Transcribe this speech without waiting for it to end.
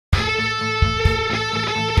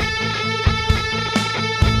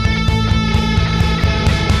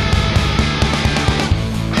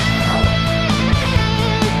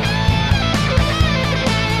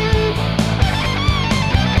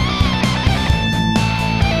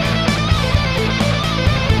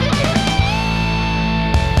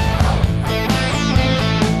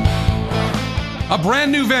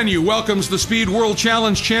brand new venue welcomes the Speed World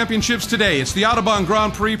Challenge Championships today. It's the Autobahn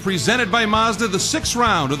Grand Prix presented by Mazda, the 6th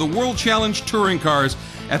round of the World Challenge Touring Cars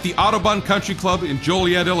at the Autobahn Country Club in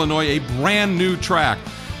Joliet, Illinois, a brand new track.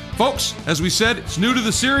 Folks, as we said, it's new to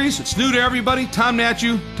the series, it's new to everybody. Tom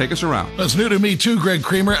Natchew, take us around. It's new to me too, Greg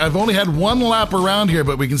Kramer. I've only had one lap around here,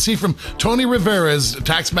 but we can see from Tony Rivera's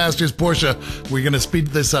Taxmasters Porsche, we're going to speed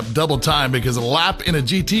this up double time because a lap in a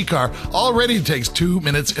GT car already takes 2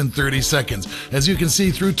 minutes and 30 seconds. As you can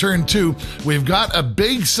see through turn 2, we've got a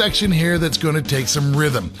big section here that's going to take some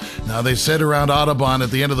rhythm. Now, they said around Autobahn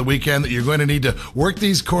at the end of the weekend that you're going to need to work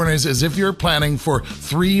these corners as if you're planning for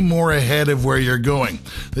 3 more ahead of where you're going.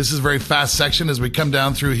 This is a very fast section as we come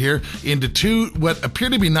down through here into 2 what appear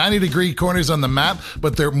to be 90-degree corners on the map,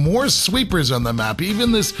 but there are more sweepers on the map,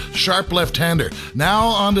 even this sharp left-hander. Now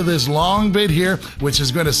onto this long bit here, which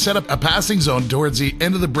is going to set up a passing zone towards the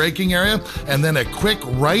end of the braking area, and then a quick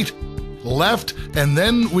right, left, and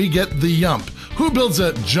then we get the yump. Who builds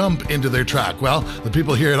a jump into their track? Well, the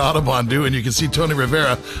people here at Autobahn do, and you can see Tony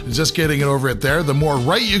Rivera just getting it over it there. The more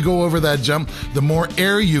right you go over that jump, the more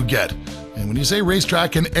air you get. And when you say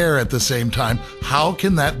racetrack and air at the same time, how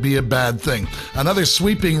can that be a bad thing? Another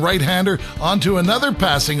sweeping right-hander onto another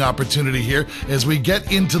passing opportunity here as we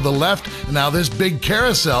get into the left. Now this big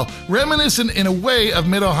carousel, reminiscent in a way of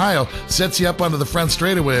Mid-Ohio, sets you up onto the front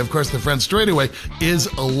straightaway. Of course, the front straightaway is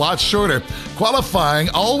a lot shorter. Qualifying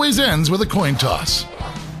always ends with a coin toss.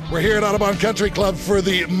 We're here at Autobahn Country Club for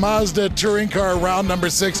the Mazda Touring Car round number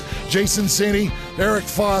 6. Jason Saney, Eric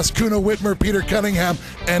Foss, Kuno Whitmer, Peter Cunningham,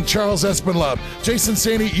 and Charles Espinlove. Jason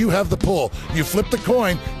Saney, you have the pull. You flip the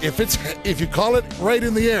coin. If you call it right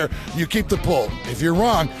in the air, you keep the pull. If you're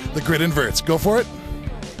wrong, the grid inverts. Go for it.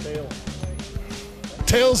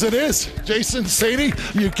 Tails it is. Jason Saney,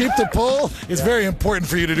 you keep the pull. It's very important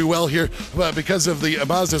for you to do well here because of the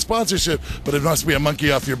Mazda sponsorship, but it must be a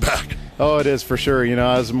monkey off your back. Oh, it is for sure. You know,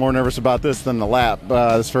 I was more nervous about this than the lap.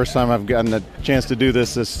 This first time I've gotten a chance to do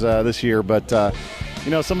this year. But,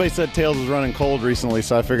 you know, somebody said Tails was running cold recently,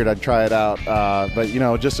 so I figured I'd try it out. But, you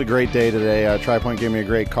know, just a great day today. Tri-Point gave me a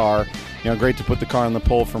great car. You know, great to put the car on the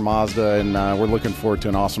pole for Mazda, and we're looking forward to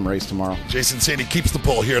an awesome race tomorrow. Jason Saney keeps the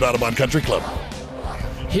pole here at Autobahn Country Club.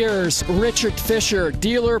 Here's Richard Fisher,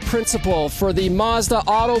 dealer principal for the Mazda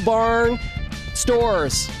Autobahn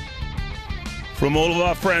stores. From all of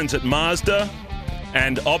our friends at Mazda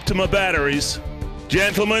and Optima Batteries,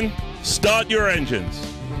 gentlemen, start your engines.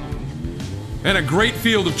 And a great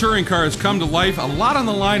field of touring cars come to life. A lot on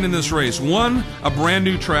the line in this race. 1, a brand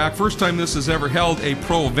new track. First time this has ever held a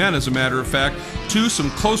pro event, as a matter of fact. 2, some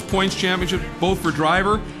close points championship, both for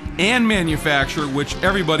driver and manufacturer, which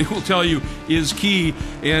everybody will tell you is key.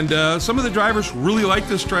 And some of the drivers really like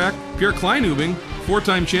this track. Pierre Kleinubing,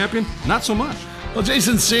 4-time champion, not so much. Well,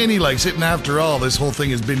 Jason Saney likes it, and after all, this whole thing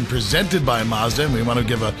has been presented by Mazda, and we want to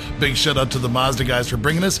give a big shout-out to the Mazda guys for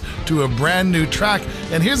bringing us to a brand new track.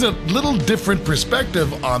 And here's a little different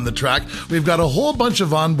perspective on the track. We've got a whole bunch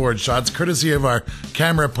of onboard shots, courtesy of our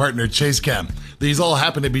camera partner, Chase Cam. These all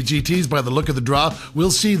happen to be GTs by the look of the draw.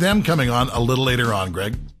 We'll see them coming on a little later on,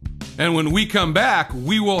 Greg. And when we come back,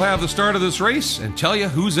 we will have the start of this race and tell you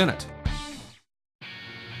who's in it.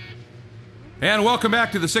 And welcome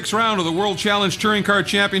back to the 6th round of the World Challenge Touring Car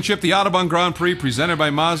Championship, the Autobahn Grand Prix, presented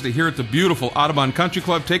by Mazda here at the beautiful Autobahn Country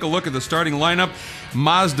Club. Take a look at the starting lineup.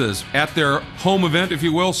 Mazda's at their home event, if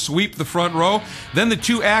you will, sweep the front row. Then the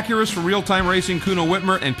 2 Acuras for real-time racing, Kuno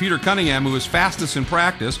Whitmer and Peter Cunningham, who is fastest in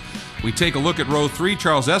practice. We take a look at row 3,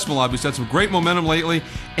 Charles Espinlove, who's had some great momentum lately,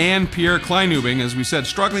 and Pierre Kleinubing, as we said,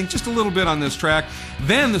 struggling just a little bit on this track.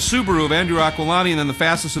 Then the Subaru of Andrew Aquilani, and then the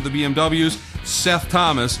fastest of the BMWs, Seth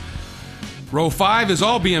Thomas. Row 5 is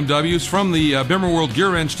all BMWs from the Bimmer World Gear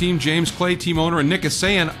Wrench team. James Clay, team owner, and Nick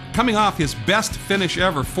Asayan, coming off his best finish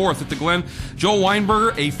ever, 4th at the Glen. Joel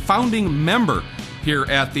Weinberger, a founding member here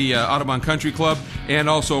at the Autobahn Country Club, and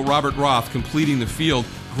also Robert Roth completing the field.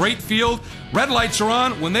 Great field. Red lights are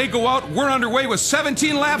on. When they go out, we're underway with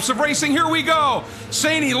 17 laps of racing. Here we go.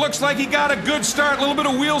 Saney looks like he got a good start. A little bit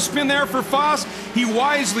of wheel spin there for Foss. He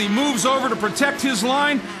wisely moves over to protect his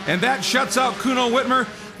line, and that shuts out Kuno Whitmer.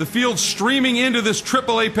 The field streaming into this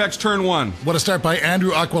triple apex turn 1. What a start by Andrew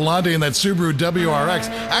Aquilani in that Subaru WRX.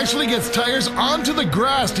 Actually gets tires onto the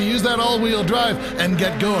grass to use that all-wheel drive and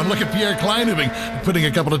get going. Look at Pierre Kleinubing putting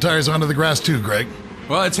a couple of tires onto the grass too, Greg.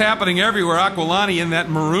 Well, it's happening everywhere. Aquilani in that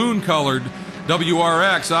maroon-colored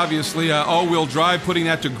WRX, obviously, all-wheel drive, putting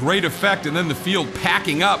that to great effect, and then the field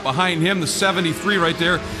packing up behind him, the 73 right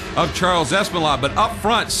there of Charles Espinlat. But up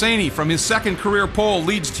front, Saney, from his second career pole,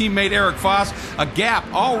 leads teammate Eric Foss. A gap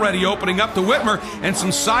already opening up to Whitmer, and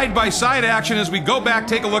some side-by-side action as we go back.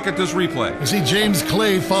 Take a look at this replay. You see James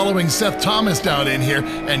Clay following Seth Thomas down in here,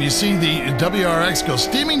 and you see the WRX go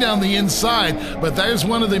steaming down the inside, but there's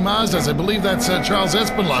one of the Mazdas, I believe that's Charles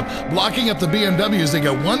Espinlat, blocking up the BMWs. They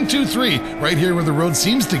go 1, 2, 3 right here where the road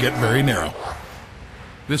seems to get very narrow.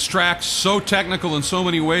 This track's so technical in so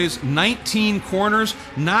many ways. 19 corners,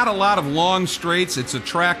 not a lot of long straights. It's a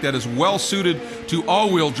track that is well suited to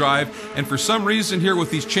all-wheel drive, and for some reason here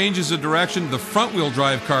with these changes of direction, the front-wheel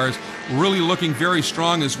drive cars really looking very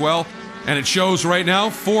strong as well. And it shows right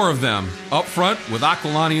now, 4 of them up front with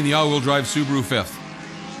Aquilani in the all-wheel drive Subaru 5th.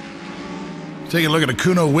 Taking a look at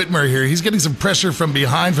Kuno Whitmer here. He's getting some pressure from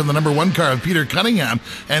behind from the number 1 car of Peter Cunningham.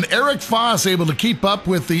 And Eric Foss able to keep up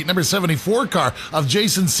with the number 74 car of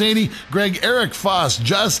Jason Saney. Greg, Eric Foss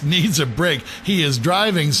just needs a break. He is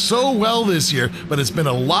driving so well this year, but it's been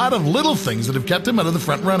a lot of little things that have kept him out of the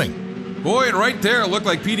front running. Boy, and right there, it looked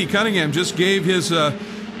like Petey Cunningham just gave his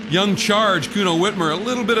young charge, Kuno Whitmer, a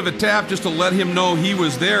little bit of a tap just to let him know he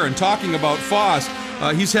was there. And talking about Foss,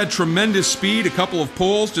 he's had tremendous speed, a couple of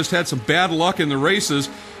poles, just had some bad luck in the races.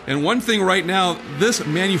 And one thing right now, this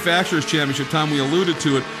Manufacturers Championship, Tom, we alluded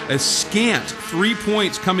to it, a scant 3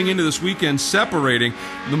 points coming into this weekend separating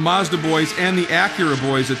the Mazda boys and the Acura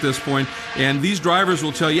boys at this point. And these drivers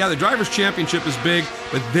will tell you, yeah, the Drivers' Championship is big,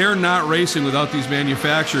 but they're not racing without these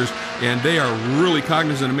manufacturers, and they are really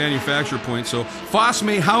cognizant of manufacturer points. So Foss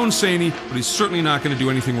may hound Saney, but he's certainly not going to do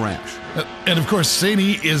anything rash. And of course,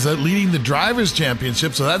 Saney is leading the Drivers'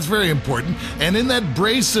 Championship, so that's very important. And in that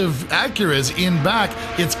brace of Acuras in back,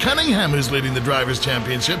 it's Cunningham who's leading the Drivers'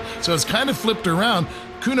 Championship, so it's kind of flipped around.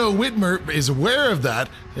 Kuno Whitmer is aware of that.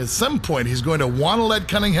 At some point, he's going to want to let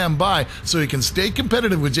Cunningham by so he can stay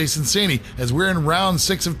competitive with Jason Saney as we're in round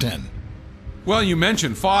 6 of 10. Well, you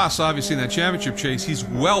mentioned Foss, obviously, in that championship chase. He's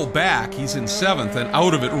well back. He's in 7th and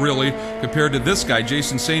out of it, really, compared to this guy,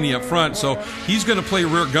 Jason Saney, up front. So he's going to play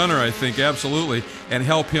rear gunner, I think, absolutely, and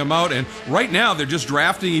help him out. And right now, they're just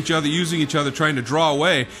drafting each other, using each other, trying to draw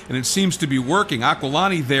away, and it seems to be working.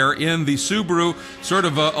 Aquilani there in the Subaru, sort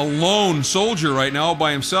of a lone soldier right now all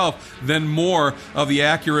by himself, then more of the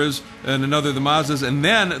Acuras and another the Mazdas, and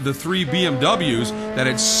then the 3 BMWs that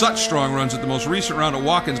had such strong runs at the most recent round at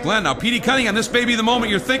Watkins Glen. Now, Petey Cunningham, this may be the moment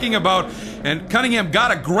you're thinking about, and Cunningham got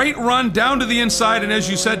a great run down to the inside, and as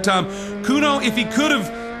you said, Tom, Kuno, if he could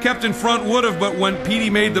have kept in front, would have, but when Petey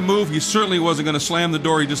made the move, he certainly wasn't going to slam the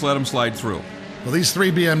door, he just let him slide through. Well, these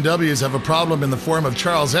 3 BMWs have a problem in the form of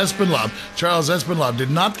Charles Espinlat. Charles Espinlat did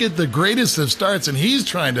not get the greatest of starts, and he's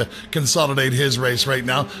trying to consolidate his race right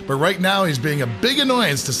now. But right now, he's being a big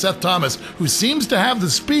annoyance to Seth Thomas, who seems to have the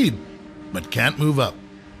speed, but can't move up.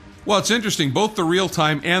 Well, it's interesting. Both the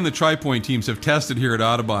real-time and the tri-point teams have tested here at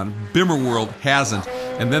Autobahn. Bimmer World hasn't.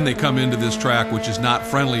 And then they come into this track, which is not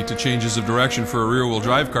friendly to changes of direction for a rear-wheel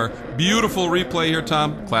drive car. Beautiful replay here,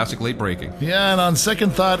 Tom. Classic late braking. Yeah, and on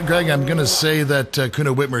second thought, Greg, I'm going to say that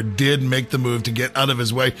Kuno Whitmer did make the move to get out of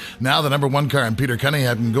his way. Now the number 1 car and Peter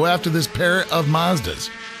Cunningham can go after this pair of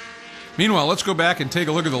Mazdas. Meanwhile, let's go back and take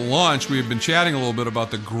a look at the launch. We have been chatting a little bit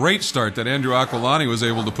about the great start that Andrew Aquilani was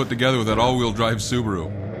able to put together with that all-wheel drive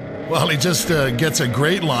Subaru. Well, he just gets a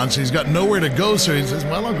great launch. He's got nowhere to go, so he says,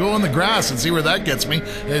 well, I'll go on the grass and see where that gets me.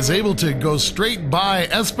 Is able to go straight by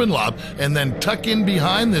Espinlat and then tuck in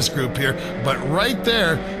behind this group here. But right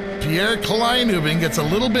there, Pierre Kleinubing gets a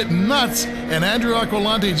little bit nuts, and Andrew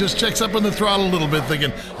Aquilani just checks up on the throttle a little bit,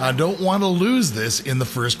 thinking, I don't want to lose this in the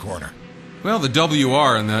first corner. Well, the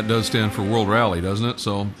WR in that does stand for World Rally, doesn't it?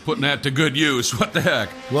 So putting that to good use, what the heck?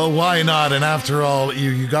 Well, why not? And after all,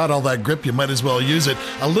 you got all that grip, you might as well use it.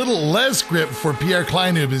 A little less grip for Pierre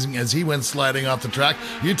Kleinubing as he went sliding off the track.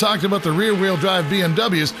 You talked about the rear-wheel drive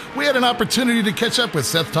BMWs. We had an opportunity to catch up with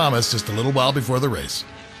Seth Thomas just a little while before the race.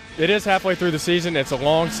 It is halfway through the season. It's a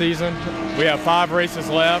long season. We have 5 races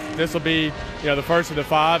left. This will be, the first of the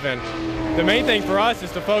 5, and the main thing for us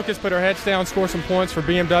is to focus, put our heads down, score some points for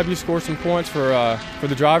BMW, score some points for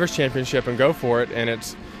the Drivers' Championship, and go for it. And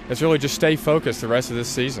it's really just stay focused the rest of this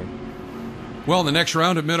season. Well, the next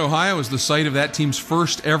round at Mid-Ohio is the site of that team's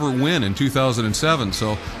first ever win in 2007,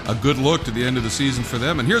 so a good look to the end of the season for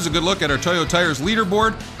them. And here's a good look at our Toyo Tires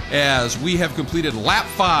leaderboard as we have completed lap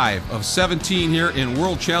 5 of 17 here in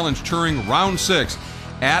World Challenge Touring Round 6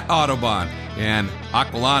 at Autobahn, and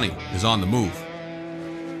Aquilani is on the move.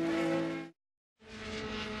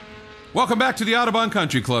 Welcome back to the Autobahn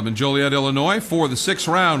Country Club in Joliet, Illinois for the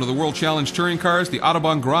 6th round of the World Challenge Touring Cars, the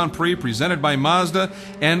Autobahn Grand Prix presented by Mazda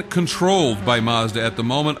and controlled by Mazda at the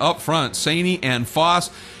moment. Up front, Saney and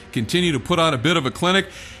Foss continue to put on a bit of a clinic.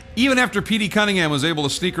 Even after Petey Cunningham was able to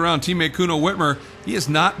sneak around teammate Kuno Whitmer, he has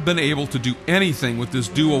not been able to do anything with this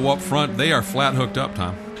duo up front. They are flat hooked up,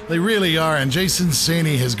 Tom. They really are, and Jason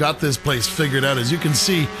Saney has got this place figured out. As you can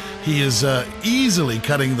see, he is easily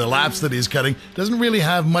cutting the laps that he's cutting. Doesn't really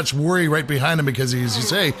have much worry right behind him because, as you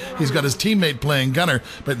say, he's got his teammate playing gunner.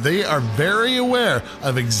 But they are very aware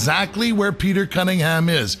of exactly where Peter Cunningham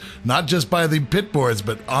is, not just by the pit boards,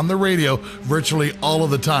 but on the radio virtually all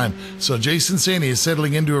of the time. So Jason Saney is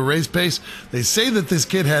settling into a race pace. They say that this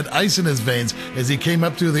kid had ice in his veins as he came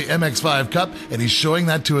up through the MX-5 Cup, and he's showing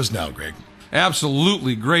that to us now, Greg.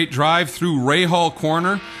 Absolutely great drive through Ray Hall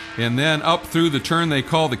Corner and then up through the turn they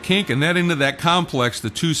call the kink and then into that complex, the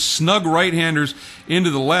two snug right-handers into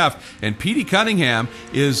the left. And Petey Cunningham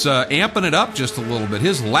is amping it up just a little bit.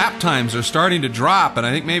 His lap times are starting to drop, and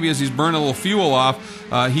I think maybe as he's burning a little fuel off,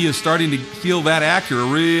 he is starting to feel that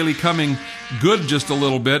Acura really coming good just a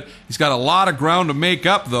little bit. He's got a lot of ground to make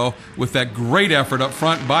up, though, with that great effort up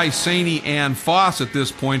front by Saney and Foss at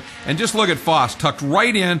this point. And just look at Foss, tucked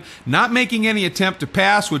right in, not making any attempt to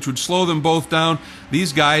pass, which would slow them both down.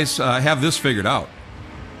 These guys have this figured out.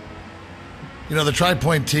 You know, the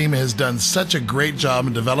Tri-Point team has done such a great job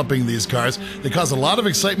in developing these cars. They cause a lot of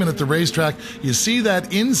excitement at the racetrack. You see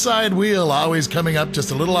that inside wheel always coming up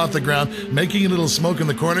just a little off the ground, making a little smoke in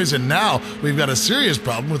the corners, and now we've got a serious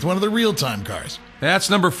problem with one of the real-time cars. That's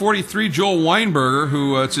number 43, Joel Weinberger,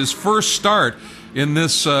 who it's his first start in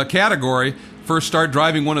this category. First start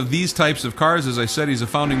driving one of these types of cars. As I said, he's a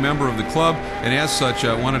founding member of the club, and as such,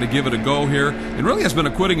 wanted to give it a go here. And really has been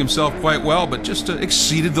acquitting himself quite well, but just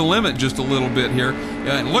exceeded the limit just a little bit here.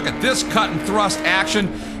 And look at this cut and thrust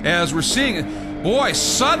action as we're seeing. Boy,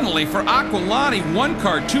 suddenly for Aquilani, 1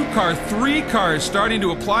 car, 2 car, 3 cars starting to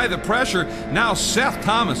apply the pressure. Now Seth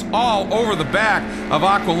Thomas all over the back of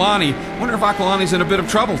Aquilani. Wonder if Aquilani's in a bit of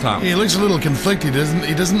trouble, Tom. He looks a little conflicted.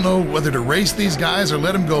 He doesn't know whether to race these guys or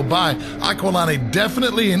let them go by. Aquilani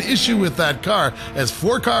definitely an issue with that car, as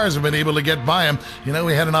 4 cars have been able to get by him. You know,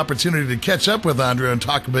 we had an opportunity to catch up with Andrew and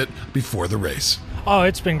talk a bit before the race. Oh,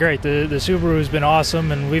 it's been great. The Subaru's been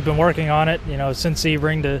awesome, and we've been working on it, since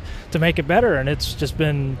Sebring to make it better. And it's just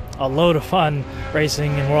been a load of fun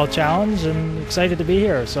racing in World Challenge, and excited to be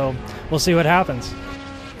here. So we'll see what happens.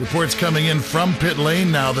 Reports coming in from pit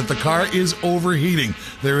lane now that the car is overheating.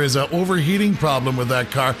 There is an overheating problem with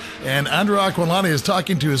that car, and Andrew Aquilani is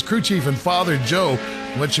talking to his crew chief and father, Joe.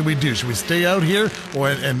 What should we do? Should we stay out here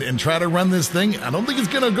and try to run this thing? I don't think it's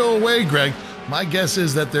going to go away, Greg. My guess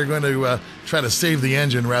is that they're going to try to save the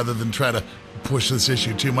engine rather than try to push this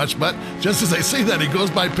issue too much. But just as I say that, he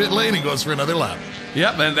goes by pit lane and goes for another lap.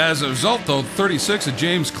 Yep, and as a result, though, 36 of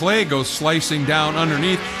James Clay goes slicing down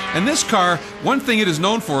underneath. And this car, one thing it is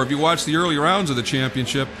known for, if you watch the early rounds of the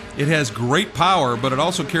championship, it has great power, but it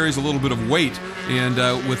also carries a little bit of weight. And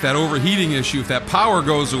with that overheating issue, if that power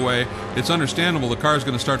goes away, it's understandable the car is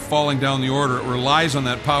going to start falling down the order. It relies on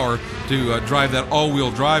that power to drive that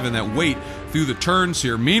all-wheel drive and that weight through the turns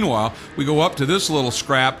here. Meanwhile, we go up to this little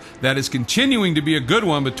scrap that is continuing to be a good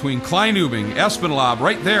one between Kleinubing, Espenlaub.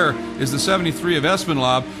 Right there is the 73 of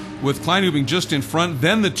Espenlaub with Kleinubing just in front.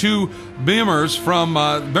 Then the 2 Bimmers from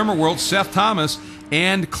Bimmer World, Seth Thomas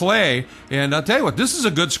and Clay. And I'll tell you what, this is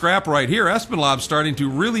a good scrap right here. Espenlaub starting to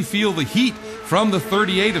really feel the heat from the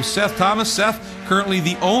 38 of Seth Thomas. Seth currently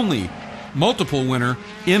the only multiple winner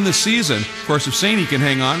in the season. Of course, if Saney can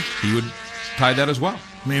hang on, he would tie that as well.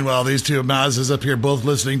 Meanwhile, these two Mazdas up here both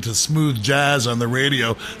listening to smooth jazz on the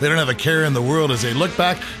radio. They don't have a care in the world as they look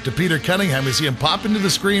back to Peter Cunningham. You see him pop into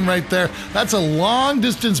the screen right there. That's a long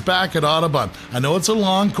distance back at Autobahn. I know it's a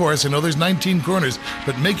long course. I know there's 19 corners,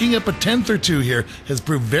 but making up a 10th or 2 here has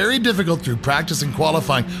proved very difficult through practice and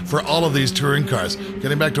qualifying for all of these touring cars.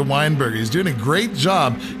 Getting back to Weinberger, he's doing a great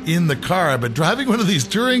job in the car, but driving one of these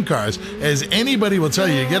touring cars, as anybody will tell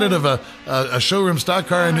you get out of a showroom stock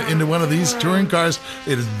car into one of these touring cars,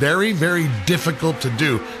 it is very, very difficult to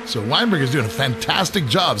do. So Weinberger is doing a fantastic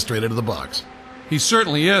job straight out of the box. He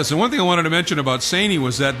certainly is. And one thing I wanted to mention about Saney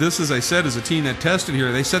was that this, as I said, is a team that tested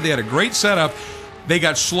here. They said they had a great setup. They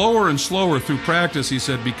got slower and slower through practice, he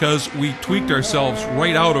said, because we tweaked ourselves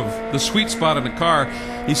right out of the sweet spot in the car.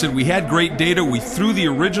 He said, we had great data. We threw the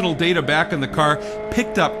original data back in the car,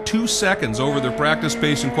 picked up 2 seconds over their practice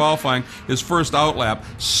pace in qualifying. His first outlap,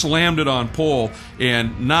 slammed it on pole,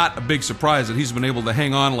 and not a big surprise that he's been able to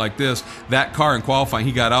hang on like this. That car in qualifying,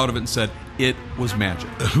 he got out of it and said, it was magic.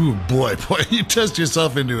 Oh, boy, you test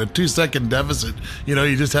yourself into a 2-second deficit. You know,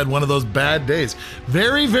 you just had one of those bad days.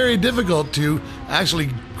 Very, very difficult to actually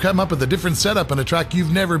come up with a different setup on a track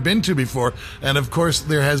you've never been to before. And, of course,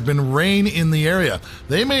 there has been rain in the area.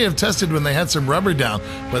 They may have tested when they had some rubber down,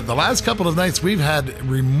 but the last couple of nights we've had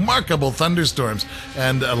remarkable thunderstorms.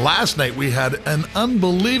 And last night we had an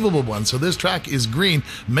unbelievable one. So this track is green.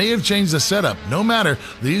 May have changed the setup. No matter,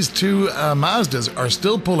 these two Mazdas are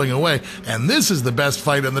still pulling away. And this is the best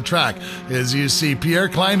fight on the track, as you see Pierre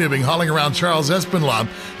Kleinubing hauling around Charles Espenlaub.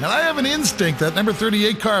 And I have an instinct that number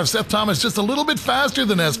 38 car of Seth Thomas just a little bit faster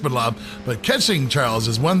than Espenlaub, but catching Charles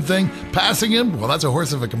is one thing, passing him, well, that's a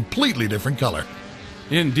horse of a completely different color.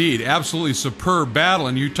 Indeed, absolutely superb battle.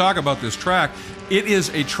 And you talk about this track, it is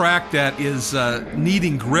a track that is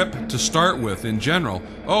needing grip to start with in general.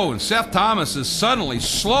 Oh, and Seth Thomas is suddenly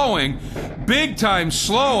slowing, big time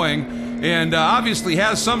slowing, and obviously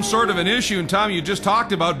has some sort of an issue. And Tom, you just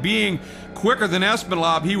talked about being quicker than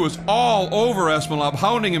Espenlaub. He was all over Espenlaub,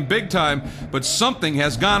 hounding him big time, but something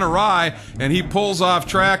has gone awry, and he pulls off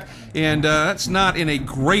track, and that's not in a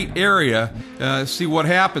great area. See what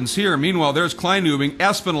happens here. Meanwhile, there's Kleinubing,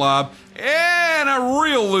 Espenlaub, and a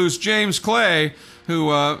real loose James Clay,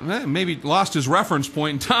 who maybe lost his reference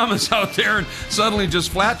point, and Thomas out there and suddenly just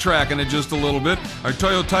flat tracking it just a little bit. Our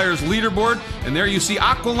Toyo Tires leaderboard, and there you see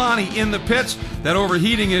Aquilani in the pits. That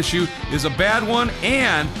overheating issue is a bad one,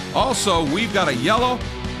 and also we've got a yellow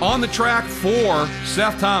on the track for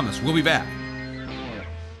Seth Thomas. We'll be back.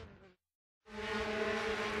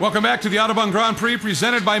 Welcome back to the Autobahn Grand Prix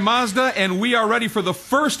presented by Mazda, and we are ready for the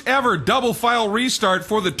first ever double file restart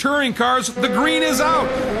for the touring cars. The green is out.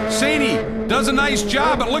 Sadie does a nice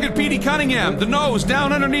job, but look at Petey Cunningham. The nose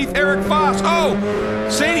down underneath Eric Foss. Oh,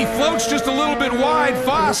 Sadie floats just a little bit wide.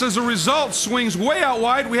 Foss, as a result, swings way out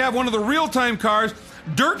wide. We have one of the real-time cars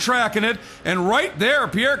dirt tracking it, and right there,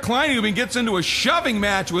 Pierre Kleinubing gets into a shoving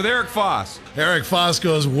match with Eric Foss. Eric Foss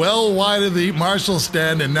goes well wide of the Marshall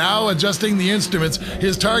stand, and now adjusting the instruments.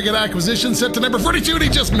 His target acquisition set to number 42, and he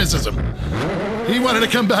just misses him. He wanted to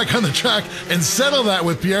come back on the track and settle that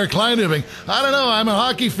with Pierre Kleinubing. I don't know, I'm a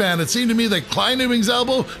hockey fan. It seemed to me that Kleinubing's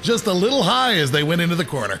elbow just a little high as they went into the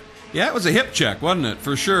corner. Yeah, it was a hip check, wasn't it?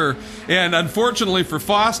 For sure. And unfortunately for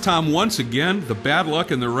Foss, Tom, once again, the bad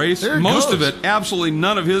luck in the race. Most of it, absolutely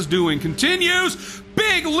none of his doing. Continues.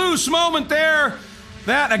 Big loose moment there.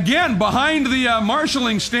 That, again, behind the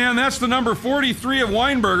marshalling stand, that's the number 43 of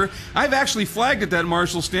Weinberger. I've actually flagged at that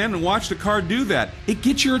marshal stand and watched a car do that. It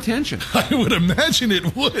gets your attention. I would imagine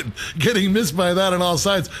it would, getting missed by that on all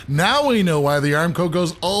sides. Now we know why the Armco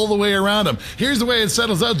goes all the way around him. Here's the way it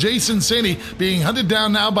settles out. Jason Saney being hunted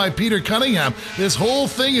down now by Peter Cunningham. This whole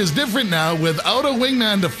thing is different now without a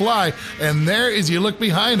wingman to fly, and there, as you look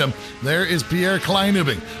behind him, there is Pierre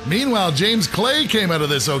Kleinubing. Meanwhile, James Clay came out of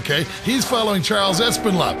this okay. He's following Charles Espenlaub.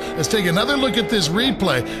 Let's take another look at this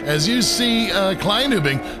replay as you see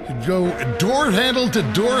Kleinubing go door handle to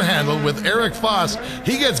door handle with Eric Foss.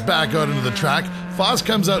 He gets back out into the track. Foss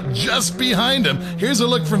comes out just behind him. Here's a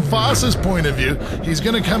look from Foss's point of view. He's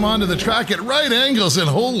going to come onto the track at right angles, and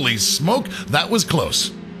holy smoke, that was close.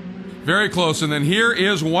 Very close. And then here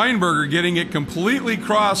is Weinberger getting it completely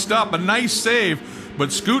crossed up. A nice save,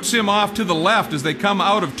 but scoots him off to the left as they come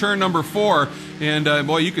out of turn number 4. And,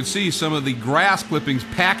 boy, you can see some of the grass clippings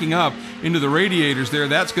packing up into the radiators there.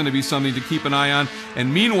 That's going to be something to keep an eye on.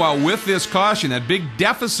 And meanwhile, with this caution, that big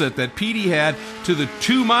deficit that Petey had to the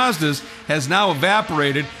two Mazdas has now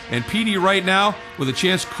evaporated. And Petey right now, with a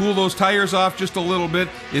chance to cool those tires off just a little bit,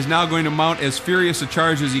 is now going to mount as furious a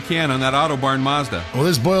charge as he can on that Autobahn Mazda. Well,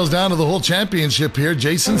 this boils down to the whole championship here.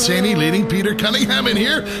 Jason Saney leading Peter Cunningham, and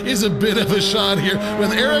here is a bit of a shot here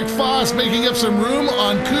with Eric Foss making up some room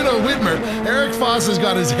on Kuno Whitmer. Eric Foss has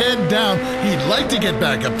got his head down. He'd like to get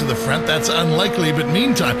back up to the front. That's unlikely, but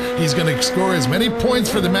meantime, he's going to score as many points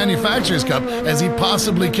for the Manufacturers' Cup as he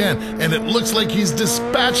possibly can. And it looks like he's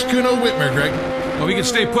dispatched Kuno Whitmer, Greg. Well, he can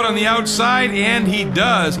stay put on the outside, and he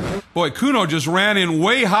does. Boy, Kuno just ran in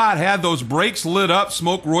way hot, had those brakes lit up,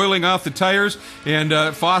 smoke roiling off the tires,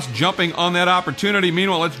 and Foss jumping on that opportunity.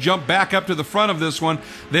 Meanwhile, let's jump back up to the front of this one.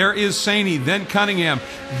 There is Saney, then Cunningham,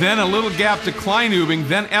 then a little gap to Kleinubing,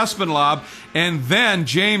 then Espenlaub, and then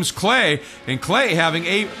James Clay. And Clay having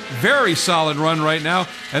a very solid run right now.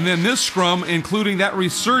 And then this scrum, including that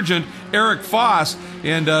resurgent Eric Foss,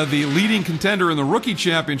 and the leading contender in the Rookie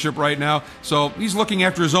Championship right now. So he's looking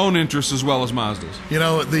after his own interests as well as Mazda's. You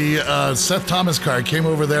know, the Seth Thomas car came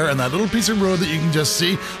over there, and that little piece of road that you can just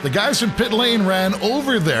see, the guys from pit lane ran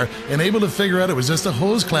over there and able to figure out it was just a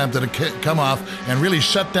hose clamp that had come off and really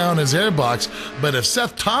shut down his airbox. But if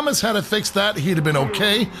Seth Thomas had to fix that, he'd have been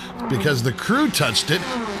okay, because the crew touched it.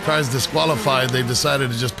 Car's disqualified. They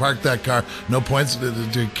decided to just park that car. No points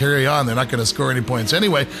to carry on. They're not going to score any points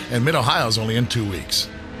anyway, and Mid-Ohio's only in 2 weeks.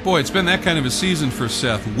 Boy, it's been that kind of a season for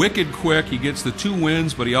Seth. Wicked quick. He gets the 2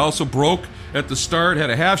 wins, but he also broke at the start, had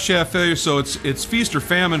a half-shaft failure, so it's feast or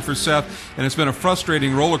famine for Seth, and it's been a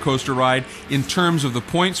frustrating roller coaster ride in terms of the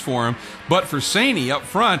points for him. But for Saney up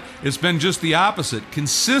front, it's been just the opposite,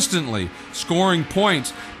 consistently scoring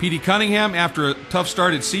points. Petey Cunningham, after a tough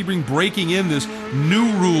start at Sebring, breaking in this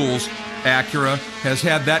new rules Acura, has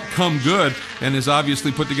had that come good and has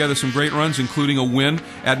obviously put together some great runs, including a win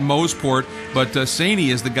at Moseport. But Saney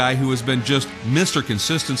is the guy who has been just Mr.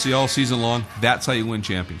 Consistency all season long. That's how you win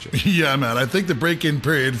championships. Yeah, man. I think the break-in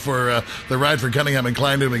period for the ride for Cunningham and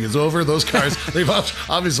Kleinubing is over. Those cars, they've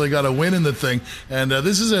obviously got a win in the thing. And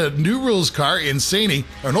this is a new rules car in Saney,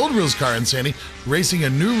 or an old rules car in Saney, racing a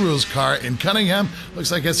new rules car in Cunningham.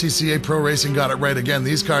 Looks like SCCA Pro Racing got it right again.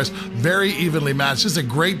 These cars very evenly matched. Just a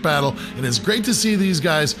great battle, and it's great to see these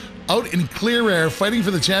guys out in clear air fighting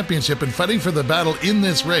for the championship and fighting for the battle in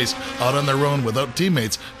this race out on their own without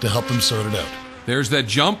teammates to help them sort it out. There's that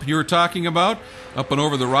jump you were talking about, up and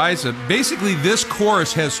over the rise. Basically, this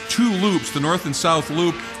course has 2 loops, the north and south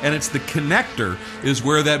loop, and it's the connector is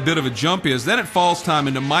where that bit of a jump is. Then it falls, Tom,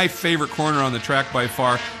 into my favorite corner on the track by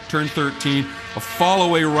far, turn 13, a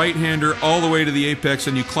fall-away right-hander all the way to the apex,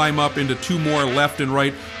 and you climb up into 2 more left and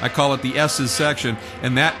right. I call it the S's section,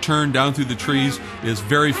 and that turn down through the trees is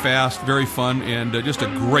very fast, very fun, and just a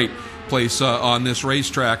great place on this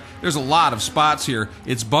racetrack. There's a lot of spots here.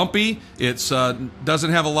 It's bumpy, it's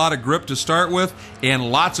doesn't have a lot of grip to start with,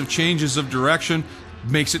 and lots of changes of direction.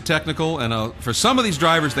 Makes it technical, and for some of these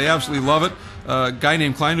drivers, they absolutely love it. A guy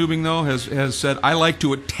named Kleinubing, though, has said, I like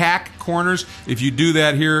to attack corners. If you do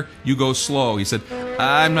that here, you go slow. He said,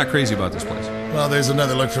 I'm not crazy about this place. Well, there's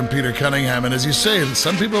another look from Peter Cunningham, and as you say,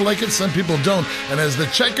 some people like it, some people don't. And as the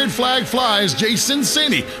checkered flag flies, Jason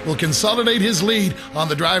Saney will consolidate his lead on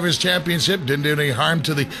the Drivers' Championship. Didn't do any harm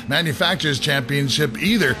to the Manufacturers' Championship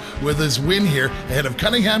either with his win here, ahead of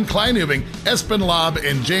Cunningham, Kleinubing, Espen Lobb,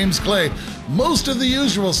 and James Clay. Most of the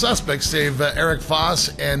usual suspects, save Eric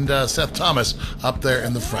Foss and Seth Thomas up there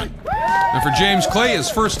in the front. And for James Clay, his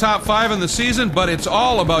first top 5 in the season, but it's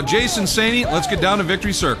all about Jason Saney. Let's get down to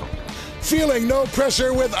Victory Circle. Feeling no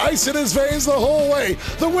pressure with ice in his veins the whole way.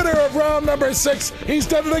 The winner of round number 6. He's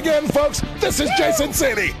done it again, folks. This is Jason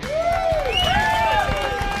Saney.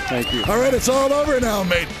 Thank you. All right, it's all over now,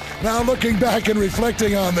 mate. Now looking back and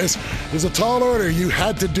reflecting on this, it was a tall order. You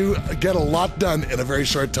had to get a lot done in a very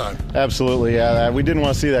short time. Absolutely, yeah. We didn't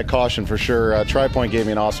want to see that caution for sure. Tri-Point gave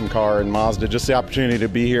me an awesome car, and Mazda, just the opportunity to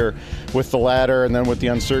be here with the ladder and then with the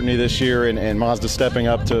uncertainty this year and Mazda stepping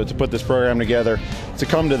up to put this program together, to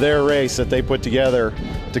come to their race that they put together,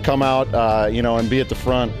 to come out and be at the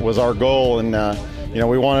front was our goal. And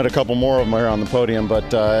we wanted a couple more of them here on the podium,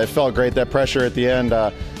 but it felt great. That pressure at the end,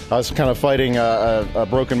 I was kind of fighting a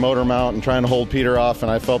broken motor mount and trying to hold Peter off,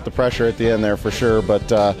 and I felt the pressure at the end there for sure. But,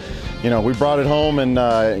 we brought it home, and,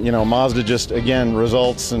 Mazda just, again,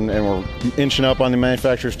 results, and we're inching up on the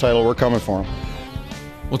manufacturer's title. We're coming for them.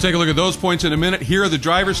 We'll take a look at those points in a minute. Here are the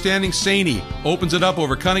drivers standing. Saney opens it up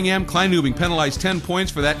over Cunningham. Kleinubing penalized 10 points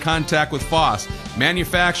for that contact with Foss.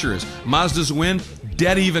 Manufacturers, Mazda's win,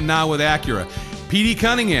 dead even now with Acura. Petey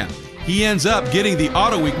Cunningham, he ends up getting the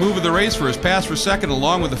Auto Week move of the race for his pass for second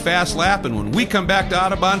along with the fast lap. And when we come back to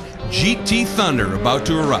Autobahn, GT Thunder about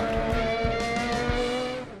to erupt.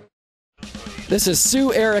 This is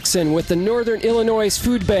Sue Erickson with the Northern Illinois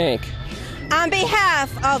Food Bank. On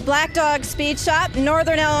behalf of Black Dog Speed Shop,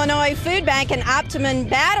 Northern Illinois Food Bank, and Optimum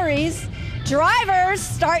Batteries, drivers,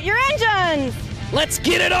 start your engines! Let's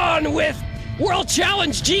get it on with World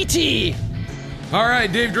Challenge GT! All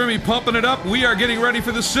right, Dave Drimmy pumping it up. We are getting ready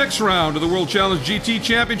for the 6th round of the World Challenge GT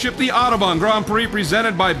Championship, the Autobahn Grand Prix,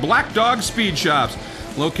 presented by Black Dog Speed Shops,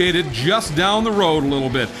 located just down the road a little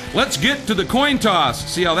bit. Let's get to the coin toss,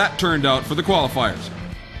 see how that turned out for the qualifiers.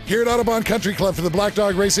 Here at Autobahn Country Club for the Black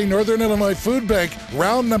Dog Racing Northern Illinois Food Bank,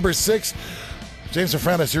 round number 6. James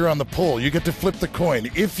Safranis, you're on the pole. You get to flip the coin.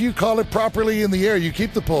 If you call it properly in the air, you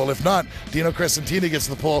keep the pole. If not, Dino Crescentina gets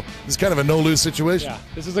the pole. It's kind of a no-lose situation. Yeah,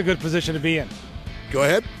 this is a good position to be in. Go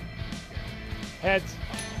ahead. Heads.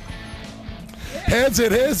 Heads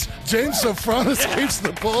it is. James Sofronis keeps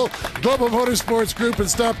the pole. Global Motorsports Group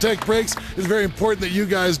and Stop Tech Brakes is very important that you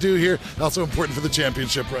guys do here. Also important for the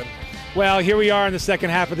championship run. Well, here we are in the second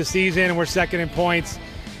half of the season, and we're second in points.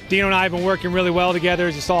 Dino and I have been working really well together,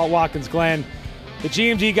 as you saw at Watkins Glen. The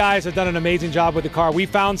GMG guys have done an amazing job with the car. We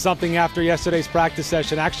found something after yesterday's practice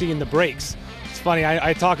session, actually in the brakes. It's funny,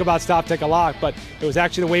 I talk about Stop Tech a lot, but it was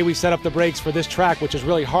actually the way we set up the brakes for this track, which is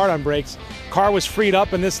really hard on brakes. Car was freed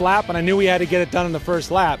up in this lap, and I knew we had to get it done in the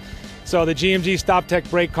first lap. So the GMG Stop Tech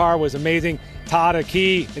brake car was amazing. Todd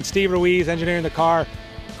Akey and Steve Ruiz engineering the car.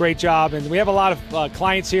 Great job. And we have a lot of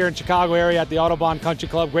clients here in Chicago area at the Autobahn Country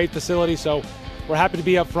Club. Great facility. So we're happy to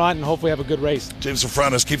be up front and hopefully have a good race. James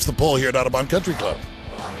Sofronis keeps the pole here at Autobahn Country Club.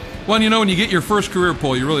 Well, you know, when you get your first career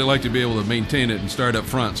pole, you really like to be able to maintain it and start up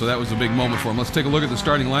front. So that was a big moment for him. Let's take a look at the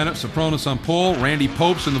starting lineup. Sofronis on pole, Randy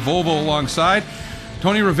Popes in the Volvo alongside,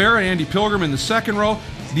 Tony Rivera, Andy Pilgrim in the second row,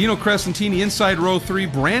 Dino Crescentini inside row 3,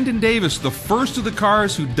 Brandon Davis, the first of the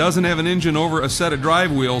cars who doesn't have an engine over a set of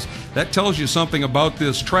drive wheels. That tells you something about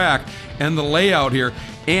this track and the layout here.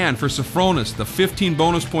 And for Sofronis, the 15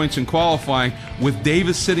 bonus points in qualifying with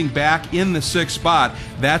Davis sitting back in the 6th spot.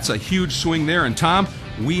 That's a huge swing there. And Tom,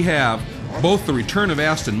 we have both the return of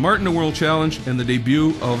Aston Martin to World Challenge and the debut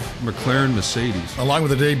of McLaren Mercedes. Along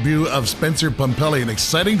with the debut of Spencer Pumpelly, an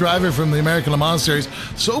exciting driver from the American Le Mans Series.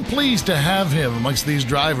 So pleased to have him amongst these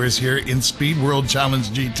drivers here in Speed World Challenge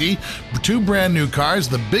GT. 2 brand new cars,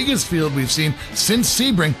 the biggest field we've seen since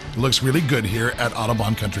Sebring. Looks really good here at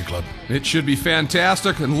Autobahn Country Club. It should be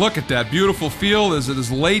fantastic, and look at that beautiful field as it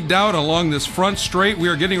is laid down along this front straight. We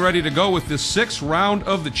are getting ready to go with this 6th round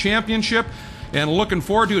of the championship. And looking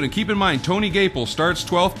forward to it. And keep in mind, Tony Gapel starts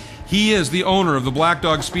 12th. He is the owner of the Black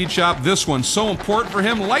Dog Speed Shop. This one's so important for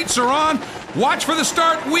him. Lights are on. Watch for the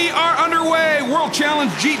start. We are underway. World Challenge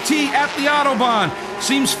GT at the Autobahn.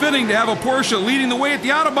 Seems fitting to have a Porsche leading the way at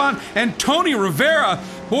the Autobahn. And Tony Rivera,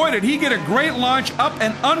 boy, did he get a great launch up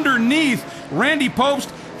and underneath Randy Popes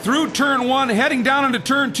through turn 1, heading down into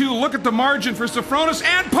turn 2. Look at the margin for Sofronis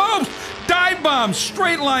and Popes. Dive bombs,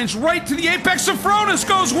 straight lines right to the apex. Sofronis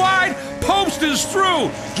goes wide. Popes is through.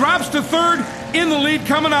 Drops to 3rd in the lead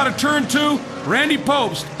coming out of turn 2. Randy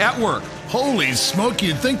Popes at work. Holy smoke,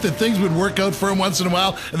 you'd think that things would work out for him once in a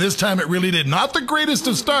while, and this time it really did. Not the greatest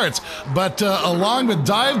of starts, but along with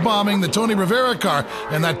dive bombing the Tony Rivera car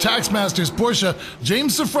and that Taxmasters Porsche,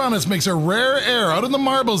 James Sofronis makes a rare error out in the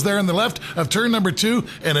marbles there in the left of turn number 2,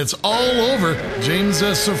 and it's all over. James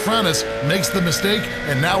Sofronis makes the mistake,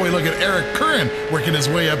 and now we look at Eric Curran working his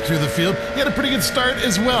way up through the field. He had a pretty good start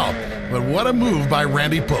as well. But what a move by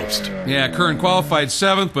Randy Popes. Yeah, Curran qualified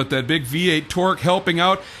 7th, but that big V8 torque helping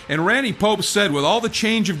out. And Randy Popes said, with all the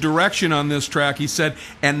change of direction on this track, he said,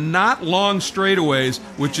 and not long straightaways,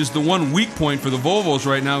 which is the one weak point for the Volvos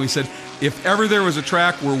right now, he said, if ever there was a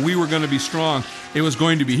track where we were going to be strong, it was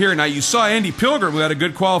going to be here. Now, you saw Andy Pilgrim, who had a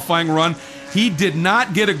good qualifying run. He did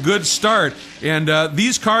not get a good start. And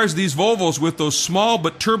these cars, these Volvos, with those small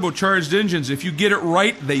but turbocharged engines, if you get it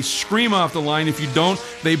right, they scream off the line. If you don't,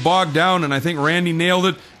 they bog down. And I think Randy nailed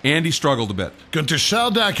it. Andy struggled a bit. Gunter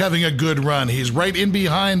Schaldak having a good run. He's right in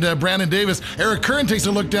behind Brandon Davis. Eric Curran takes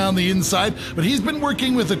a look down the inside, but he's been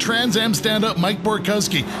working with the Trans Am stand-up Mike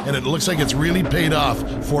Borkowski, and it looks like it's really paid off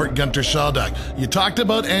for Gunter Schaldak. You talked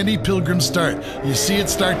about Andy Pilgrim's start. You see it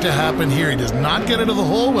start to happen here. He does not get into the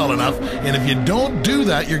hole well enough, and if you don't do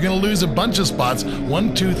that, you're going to lose a bunch of spots.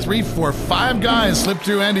 1, 2, 3, 4, 5 guys slip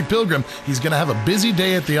through Andy Pilgrim. He's going to have a busy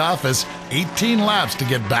day at the office. 18 laps to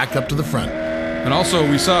get back up to the front. And also,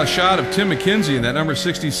 we saw a shot of Tim McKenzie in that number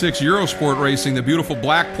 66 Eurosport Racing, the beautiful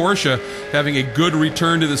black Porsche, having a good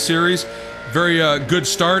return to the series. Very good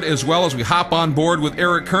start, as well as we hop on board with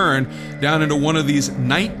Eric Curran down into one of these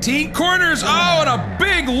 19 corners. Oh, and a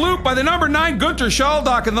big loop by the number 9 Gunter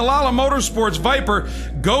Schaldak, and the Lala Motorsports Viper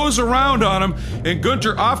goes around on him. And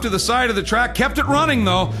Gunter off to the side of the track, kept it running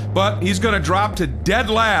though, but he's going to drop to dead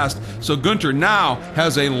last. So Gunter now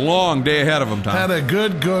has a long day ahead of him, Tom. Had a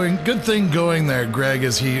good thing going there, Greg,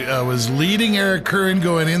 as he was leading Eric Curran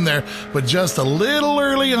going in there, but just a little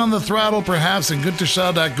early on the throttle perhaps, and Gunter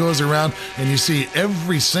Schaldak goes around. And you see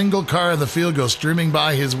every single car in the field go streaming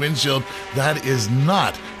by his windshield. That is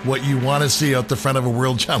not what you want to see out the front of a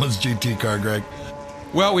World Challenge GT car, Greg.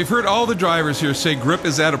 Well, we've heard all the drivers here say grip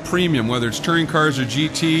is at a premium, whether it's touring cars or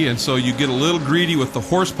GT, and so you get a little greedy with the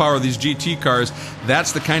horsepower of these GT cars.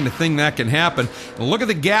 That's the kind of thing that can happen. And look at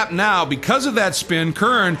the gap now. Because of that spin,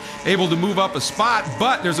 Curran able to move up a spot,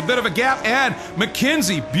 but there's a bit of a gap, and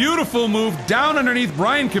McKenzie, beautiful move down underneath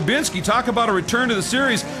Brian Kabinski. Talk about a return to the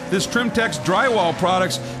series. This Trimtex drywall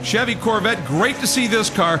products, Chevy Corvette, great to see this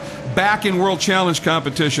car back in World Challenge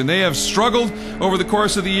competition. They have struggled over the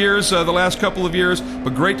course of the years, the last couple of years,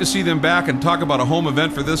 but great to see them back, and talk about a home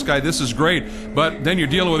event for this guy. This is great. But then you're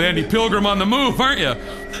dealing with Andy Pilgrim on the move, aren't you?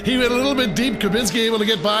 He went a little bit deep. Kabinski able to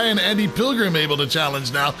get by, and Andy Pilgrim able to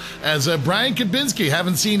challenge now, as Brian Kabinski,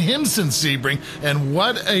 haven't seen him since Sebring, and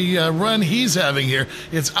what a run he's having here.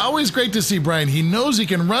 It's always great to see Brian. He knows he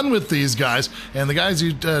can run with these guys, and the guys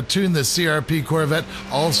who tune the CRP Corvette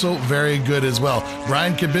also very good as well.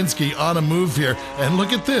 Brian Kabinski on a move here, and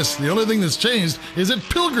look at this. The only thing that's changed is that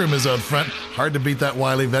Pilgrim is out front. Hard to beat that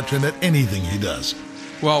wily veteran at anything he does.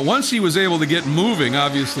 Well, once he was able to get moving,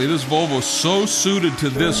 obviously, this Volvo's so suited to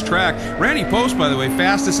this track. Randy Post, by the way,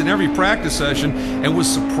 fastest in every practice session, and was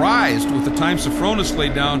surprised with the time Sofronis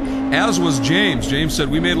laid down, as was James. James said,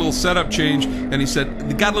 we made a little setup change, and he said,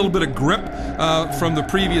 they got a little bit of grip from the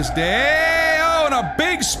previous day. Oh, and a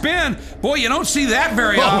big spin. Boy, you don't see that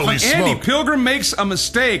very often. Andy Pilgrim makes a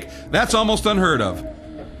mistake. That's almost unheard of.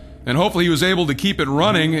 And hopefully he was able to keep it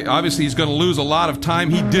running. Obviously, he's going to lose a lot of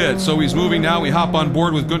time. He did. So he's moving now. We hop on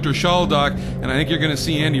board with Gunter Schalldach, and I think you're going to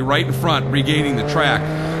see Andy right in front regaining the track.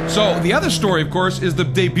 So the other story, of course, is the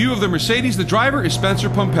debut of the Mercedes. The driver is Spencer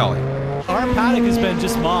Pumpelly. Our paddock has been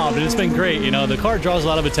just mobbed, and it's been great. You know, the car draws a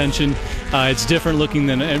lot of attention. It's different looking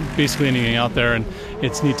than basically anything out there, and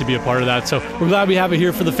it's neat to be a part of that. So we're glad we have it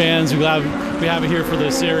here for the fans. We're glad we have it here for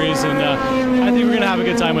the series, and I think we're going to have a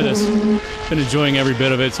good time with this. Been enjoying every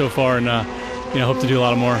bit of it so far, and hope to do a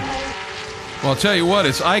lot more. Well, I'll tell you what,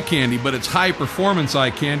 it's eye candy, but it's high-performance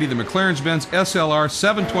eye candy. The McLaren-Benz SLR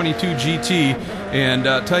 722 GT,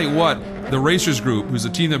 and tell you what, the Racers Group, who's the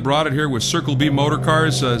team that brought it here with Circle B Motor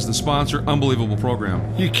Cars, is the sponsor. Unbelievable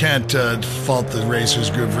program. You can't fault the Racers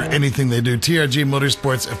Group for anything they do. TRG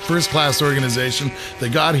Motorsports, a first-class organization. They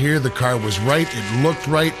got here, the car was right, it looked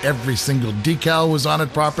right, every single decal was on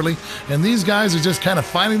it properly, and these guys are just kind of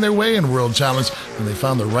finding their way in World Challenge, and they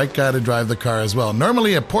found the right guy to drive the car as well.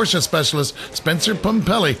 Normally a Porsche specialist, Spencer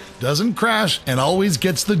Pumpelly, doesn't crash and always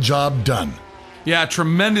gets the job done. Yeah,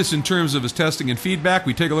 tremendous in terms of his testing and feedback.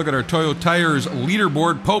 We take a look at our Toyo Tires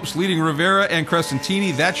leaderboard. Pope's leading Rivera and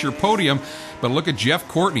Crescentini. That's your podium. But look at Jeff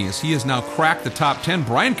Courtney as he has now cracked the top 10.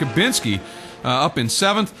 Brian Kabinski up in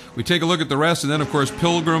 7th. We take a look at the rest, and then, of course,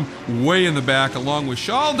 Pilgrim way in the back along with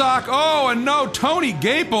Schalldach. Oh, and no, Tony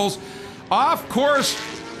Gaples off course.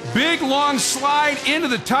 Big, long slide into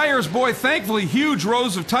the tires. Boy, thankfully, huge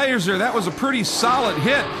rows of tires there. That was a pretty solid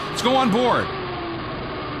hit. Let's go on board.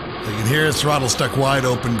 You can hear his throttle stuck wide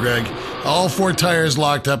open, Greg. All 4 tires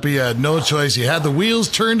locked up. He had no choice. He had the wheels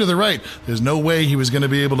turned to the right. There's no way he was going to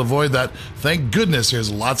be able to avoid that. Thank goodness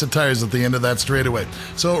there's lots of tires at the end of that straightaway.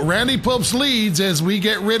 So Randy Popes leads as we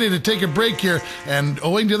get ready to take a break here. And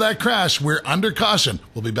owing to that crash, we're under caution.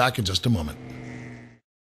 We'll be back in just a moment.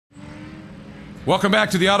 Welcome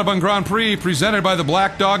back to the Autobahn Grand Prix, presented by the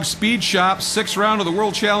Black Dog Speed Shop. 6th round of the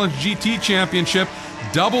World Challenge GT Championship.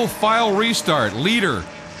 Double file restart. Leader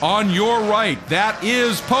on your right, that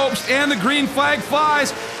is Popes, and the green flag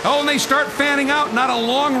flies. Oh, and they start fanning out. Not a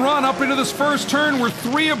long run up into this first turn. We're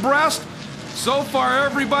 3 abreast. So far,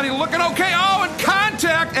 everybody looking okay. Oh, and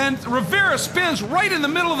contact, and Rivera spins right in the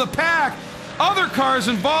middle of the pack. Other cars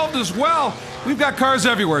involved as well. We've got cars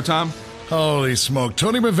everywhere, Tom. Holy smoke.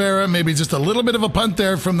 Tony Rivera, maybe just a little bit of a punt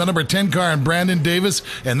there from the number 10 car and Brandon Davis,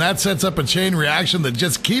 and that sets up a chain reaction that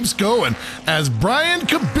just keeps going as Brian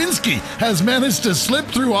Kabinski has managed to slip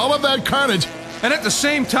through all of that carnage. And at the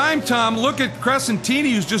same time, Tom, look at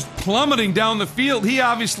Crescentini, who's just plummeting down the field. He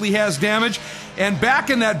obviously has damage. And back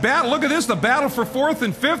in that battle, look at this, the battle for 4th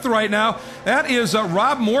and 5th right now. That is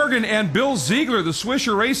Rob Morgan and Bill Ziegler, the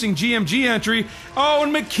Swisher Racing GMG entry. Oh,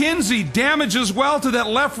 and McKinsey damage as well to that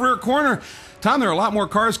left rear corner. Tom, there are a lot more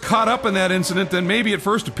cars caught up in that incident than maybe it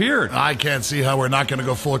first appeared. I can't see how we're not going to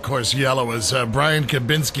go full course yellow as Brian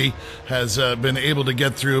Kabinski has been able to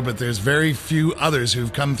get through, but there's very few others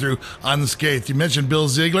who've come through unscathed. You mentioned Bill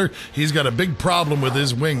Ziegler. He's got a big problem with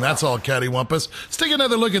his wing. That's all cattywampus. Let's take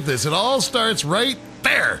another look at this. It all starts right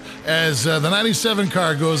there as the 97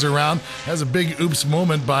 car goes around. Has a big oops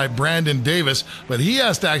moment by Brandon Davis, but he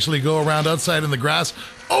has to actually go around outside in the grass.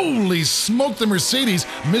 Holy smoke, the Mercedes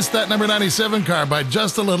missed that number 97 car by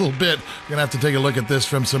just a little bit. We're going to have to take a look at this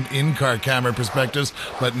from some in-car camera perspectives.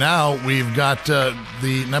 But now we've got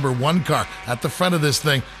the number 1 car at the front of this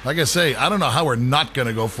thing. Like I say, I don't know how we're not going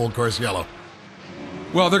to go full course yellow.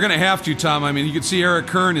 Well, they're going to have to, Tom. I mean, you can see Eric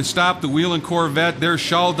Kern has stopped the Whelen Corvette. There's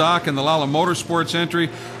Schalldach and the Lala Motorsports entry.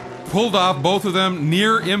 Pulled off both of them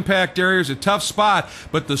near impact areas, a tough spot,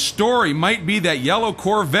 but the story might be that yellow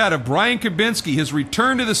Corvette of Brian Kabinski, his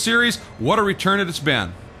return to the series. What a return it's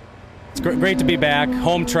been. It's great to be back,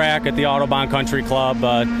 home track at the Autobahn Country Club.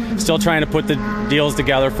 Still trying to put the deals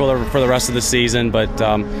together for the rest of the season, but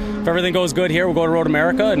if everything goes good here, we'll go to Road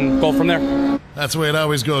America and go from there. That's the way it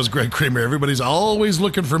always goes, Greg Creamer. Everybody's always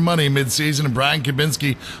looking for money mid-season, and Brian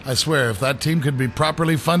Kabinski, I swear, if that team could be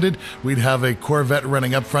properly funded, we'd have a Corvette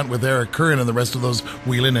running up front with Eric Curran and the rest of those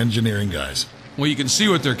Wheeling engineering guys. Well, you can see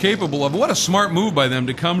what they're capable of. What a smart move by them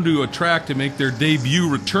to come to a track to make their debut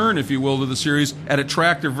return, if you will, to the series at a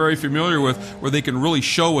track they're very familiar with, where they can really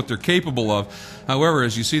show what they're capable of. However,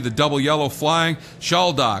 as you see the double yellow flying,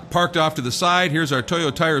 Shaldock parked off to the side. Here's our Toyo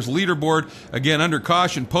Tires leaderboard. Again, under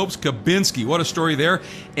caution, Popes, Kabinski. What a story there.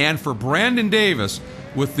 And for Brandon Davis,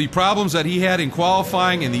 with the problems that he had in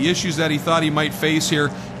qualifying and the issues that he thought he might face here,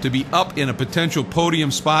 to be up in a potential podium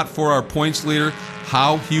spot for our points leader,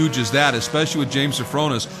 how huge is that, especially with James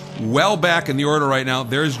Sofronis well back in the order right now.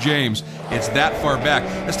 There's James. It's that far back.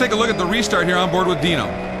 Let's take a look at the restart here on board with Dino.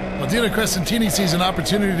 Well, Dino Crescentini sees an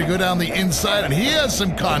opportunity to go down the inside, and he has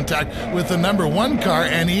some contact with the number 1 car,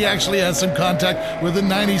 and he actually has some contact with the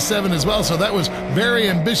 97 as well. So that was very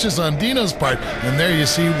ambitious on Dino's part, and there you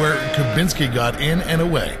see where Kabinski got in and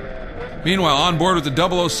away. Meanwhile, on board with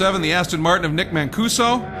the 007, the Aston Martin of Nick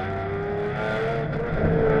Mancuso.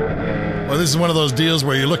 Well, this is one of those deals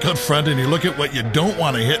where you look up front and you look at what you don't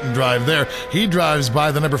want to hit and drive there. He drives by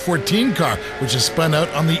the number 14 car, which is spun out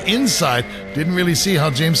on the inside. Didn't really see how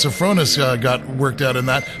James Sofronis got worked out in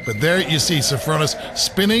that, but there you see Sofronis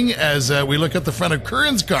spinning as we look at the front of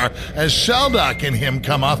Curran's car as Shaldock and him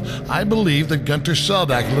come off. I believe that Gunter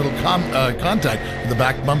Shaldock, a little contact with the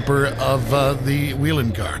back bumper of the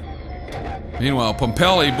Wheeling car. Meanwhile,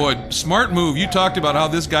 Pompelli, boy, smart move. You talked about how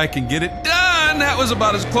this guy can get it done. That was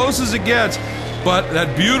about as close as it gets. But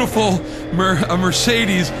that beautiful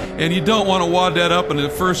Mercedes, and you don't want to wad that up in the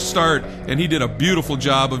first start. And he did a beautiful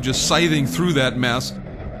job of just scything through that mess.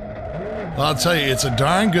 Well, I'll tell you, it's a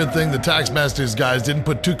darn good thing the Taxmasters guys didn't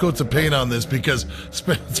put 2 coats of paint on this, because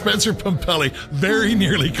Spencer Pompelli very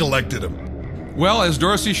nearly collected him. Well, as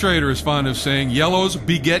Dorsey Schrader is fond of saying, yellows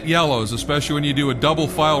beget yellows, especially when you do a double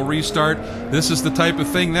file restart. This is the type of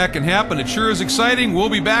thing that can happen. It sure is exciting. We'll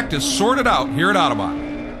be back to sort it out here at Autobahn.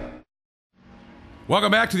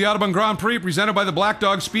 Welcome back to the Autobahn Grand Prix, presented by the Black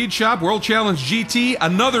Dog Speed Shop, World Challenge GT.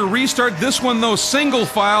 Another restart, this one though single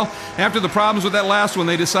file. After the problems with that last one,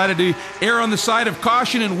 they decided to err on the side of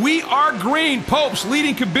caution, and we are green. Popes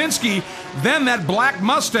leading Kabinski, then that black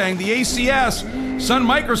Mustang, the ACS. Sun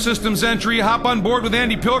Microsystems entry, hop on board with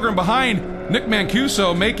Andy Pilgrim behind Nick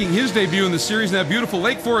Mancuso, making his debut in the series in that beautiful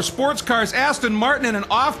Lake Forest Sports Cars. Aston Martin and an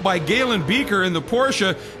off by Galen Beaker in the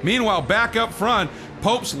Porsche. Meanwhile, back up front,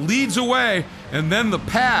 Popes leads away, and then the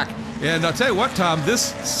pack. And I'll tell you what, Tom, this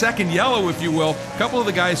second yellow, if you will, a couple of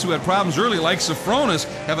the guys who had problems early, like Sofronis,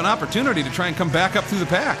 have an opportunity to try and come back up through the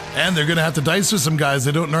pack. And they're going to have to dice with some guys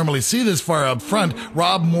they don't normally see this far up front.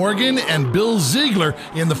 Rob Morgan and Bill Ziegler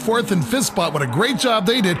in the 4th and 5th spot. What a great job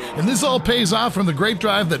they did. And this all pays off from the great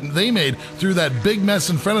drive that they made through that big mess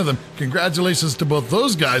in front of them. Congratulations to both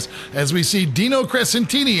those guys, as we see Dino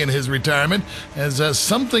Crescentini in his retirement, as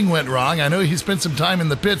something went wrong. I know he spent some time in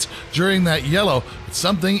the pits during that yellow.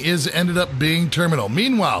 Something ended up being terminal.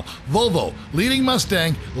 Meanwhile, Volvo, leading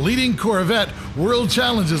Mustang, leading Corvette. World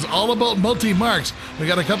Challenge is all about multi-marks. We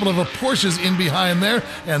got a couple of Porsches in behind there,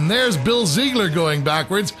 and there's Bill Ziegler going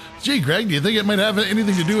backwards. Gee, Greg, do you think it might have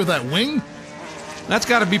anything to do with that wing? That's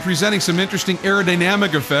got to be presenting some interesting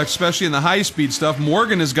aerodynamic effects, especially in the high-speed stuff.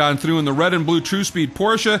 Morgan has gone through in the red and blue True Speed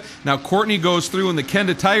Porsche. Now Courtney goes through in the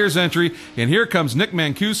Kenda Tires entry. And here comes Nick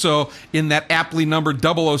Mancuso in that aptly numbered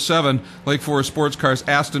 007 Lake Forest Sports Cars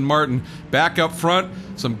Aston Martin. Back up front,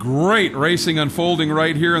 some great racing unfolding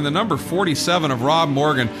right here in the number 47 of Rob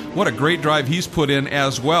Morgan. What a great drive he's put in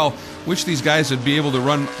as well. Wish these guys would be able to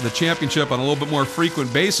run the championship on a little bit more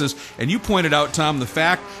frequent basis. And you pointed out, Tom, the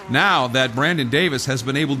fact now that Brandon Davis has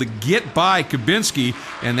been able to get by Kabinski,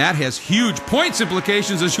 and that has huge points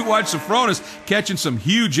implications as you watch Sofronis catching some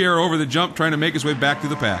huge air over the jump, trying to make his way back to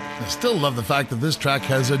the pack. I still love the fact that this track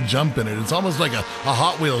has a jump in it. It's almost like a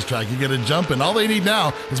Hot Wheels track. You get a jump, and all they need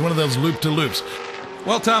now is one of those loop-to-loops.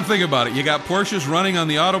 Well, Tom, think about it. You got Porsches running on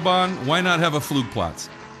the Autobahn. Why not have a Flugplatz?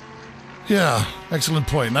 Yeah, excellent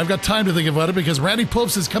point. And I've got time to think about it, because Randy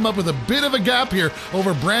Popes has come up with a bit of a gap here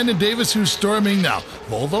over Brandon Davis, who's storming now.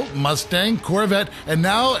 Volvo, Mustang, Corvette, and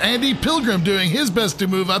now Andy Pilgrim doing his best to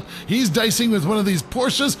move up. He's dicing with one of these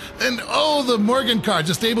Porsches, and oh, the Morgan car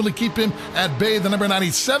just able to keep him at bay. The number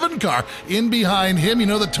 97 car in behind him. You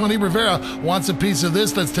know that Tony Rivera wants a piece of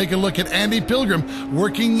this. Let's take a look at Andy Pilgrim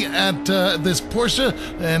working at this Porsche,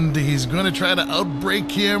 and he's going to try to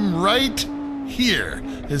outbrake him right here.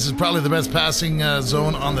 This is probably the best passing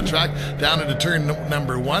zone on the track. Down into turn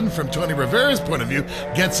number 1 from Tony Rivera's point of view.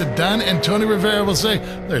 Gets it done, and Tony Rivera will say,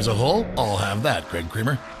 there's a hole, I'll have that, Greg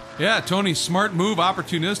Creamer. Yeah, Tony's smart move,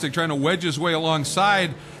 opportunistic, trying to wedge his way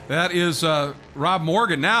alongside. That is Rob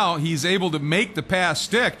Morgan. Now he's able to make the pass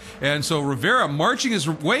stick. And so Rivera marching his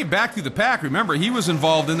way back through the pack. Remember, he was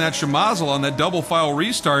involved in that Shemazel on that double file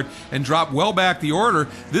restart and dropped well back the order.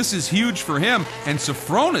 This is huge for him. And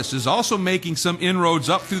Sofronis is also making some inroads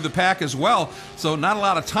up through the pack as well. So not a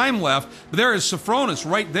lot of time left. But there is Sofronis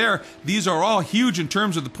right there. These are all huge in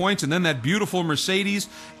terms of the points. And then that beautiful Mercedes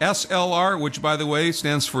SLR, which, by the way,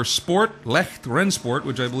 stands for Sport Leicht Rennsport,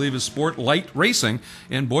 which I believe is Sport Light Racing.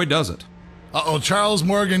 And boy, does it. Charles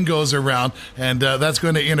Morgan goes around, and that's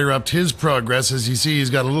going to interrupt his progress. As you see, he's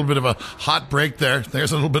got a little bit of a hot break there.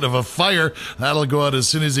 There's a little bit of a fire. That'll go out as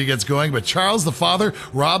soon as he gets going. But Charles, the father,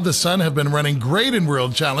 Rob, the son, have been running great in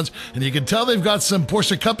World Challenge, and you can tell they've got some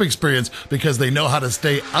Porsche Cup experience because they know how to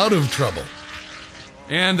stay out of trouble.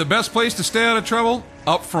 And the best place to stay out of trouble?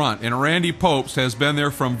 Up front. And Randy Popes has been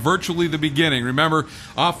there from virtually the beginning. Remember,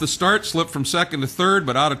 off the start, slipped from second to third,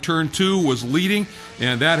 but out of turn 2 was leading,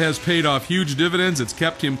 and that has paid off huge dividends. It's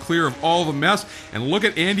kept him clear of all the mess. And look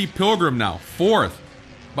at Andy Pilgrim now, 4th.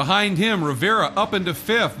 Behind him, Rivera up into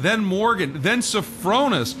 5th, then Morgan, then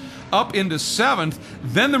Sofronis up into 7th,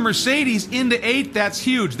 then the Mercedes into 8th. That's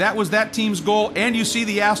huge. That was that team's goal. And you see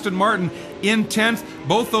the Aston Martin in 10th.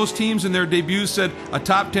 Both those teams in their debuts said a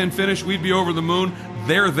top 10 finish, we'd be over the moon.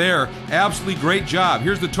 They're there. Absolutely great job.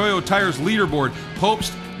 Here's the Toyo Tires leaderboard.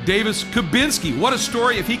 Popes, Davis, Kubinski. What a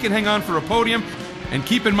story if he can hang on for a podium. And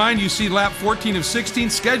keep in mind, you see lap 14 of 16,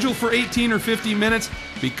 scheduled for 18 or 50 minutes.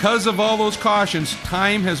 Because of all those cautions,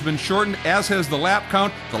 time has been shortened, as has the lap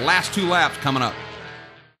count. The last 2 laps coming up.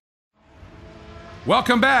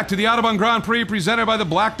 Welcome back to the Autobahn Grand Prix presented by the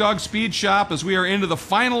Black Dog Speed Shop as we are into the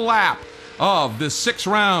final lap of the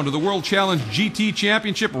 6th round of the World Challenge GT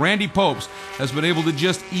Championship. Randy Popes has been able to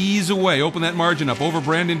just ease away, open that margin up over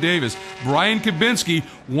Brandon Davis. Brian Kubinski,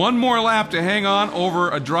 one more lap to hang on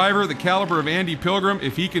over a driver the caliber of Andy Pilgrim.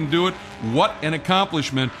 If he can do it, what an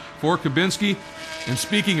accomplishment for Kubinski. And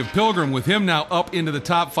speaking of Pilgrim, with him now up into the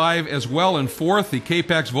top 5 as well in 4th, the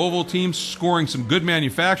K-Pax Volvo team scoring some good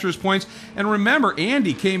manufacturers' points. And remember,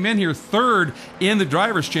 Andy came in here 3rd in the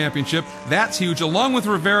Drivers' Championship. That's huge, along with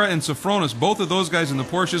Rivera and Sofronis, both of those guys in the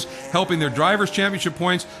Porsches, helping their Drivers' Championship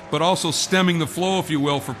points, but also stemming the flow, if you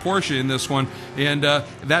will, for Porsche in this one. And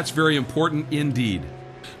that's very important indeed.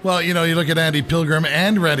 Well, you know, you look at Andy Pilgrim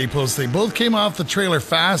and Randy Popes. They both came off the trailer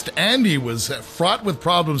fast. Andy was fraught with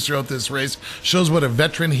problems throughout this race. Shows what a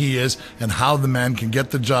veteran he is and how the man can get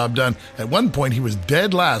the job done. At one point, he was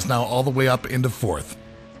dead last, now all the way up into 4th.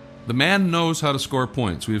 The man knows how to score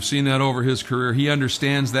points. We've seen that over his career. He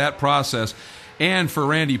understands that process. And for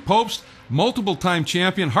Randy Popes, multiple-time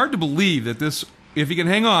champion, hard to believe that this, if he can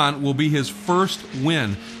hang on, will be his first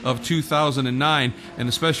win of 2009, and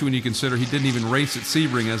especially when you consider he didn't even race at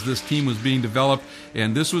Sebring as this team was being developed,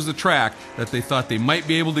 and this was the track that they thought they might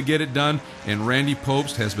be able to get it done, and Randy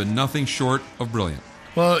Popes has been nothing short of brilliant.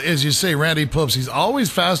 Well, as you say, Randy Popes, he's always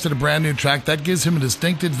fast at a brand new track. That gives him a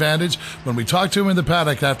distinct advantage. When we talked to him in the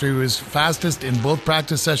paddock after he was fastest in both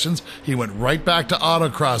practice sessions, he went right back to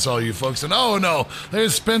autocross, all you folks. And oh no,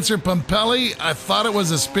 there's Spencer Pumpelly. I thought it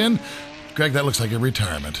was a spin. Greg, that looks like a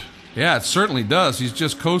retirement. Yeah, it certainly does. He's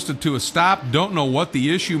just coasted to a stop. Don't know what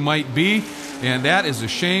the issue might be, and that is a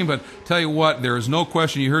shame. But tell you what, there is no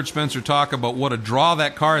question. You heard Spencer talk about what a draw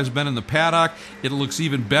that car has been in the paddock. It looks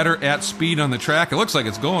even better at speed on the track. It looks like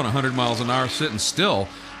it's going 100 miles an hour sitting still.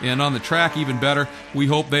 And on the track, even better. We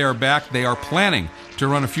hope they are back. They are planning to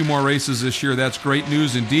run a few more races this year. That's great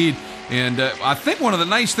news indeed. And I think one of the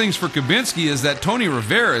nice things for Kubinski is that Tony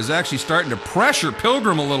Rivera is actually starting to pressure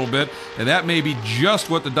Pilgrim a little bit, and that may be just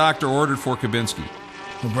what the doctor ordered for Kubinski.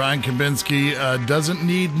 Well, Brian Kubinski doesn't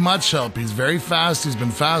need much help. He's very fast. He's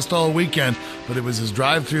been fast all weekend, but it was his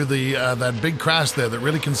drive through the that big crash there that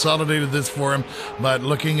really consolidated this for him. But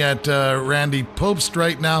looking at Randy Popes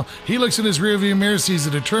right now, he looks in his rearview mirror, sees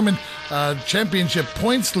a determined championship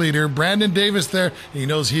points leader, Brandon Davis there. He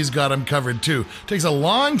knows he's got him covered too. Takes a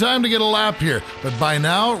long time to get a lap here, but by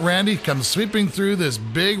now, Randy comes sweeping through this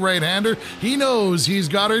big right-hander. He knows he's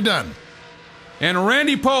got her done. And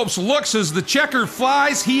Randy Popes looks as the checker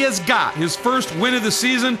flies. He has got his first win of the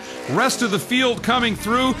season. Rest of the field coming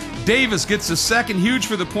through. Davis gets a second. Huge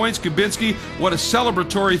for the points. Kubinski, what a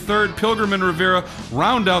celebratory third. Pilgrim and Rivera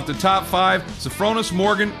round out the top 5. Sofronis,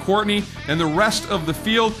 Morgan, Courtney, and the rest of the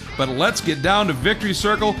field. But let's get down to victory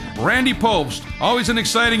circle. Randy Popes, always an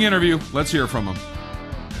exciting interview. Let's hear from him.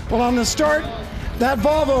 Well, on the start, that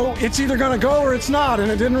Volvo, it's either going to go or it's not,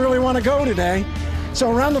 and it didn't really want to go today.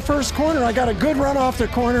 So around the first corner, I got a good run off the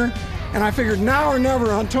corner, and I figured now or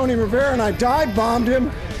never on Tony Rivera, and I dive bombed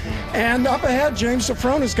him. And up ahead, James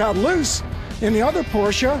Safronis got loose in the other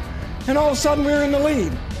Porsche, and all of a sudden we were in the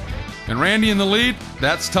lead. And Randy in the lead,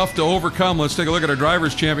 that's tough to overcome. Let's take a look at our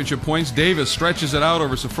Drivers' Championship points. Davis stretches it out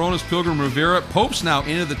over Safronis, Pilgrim, Rivera. Pope's now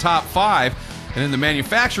into the top 5. And in the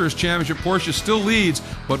Manufacturers' Championship, Porsche still leads,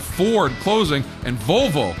 but Ford closing and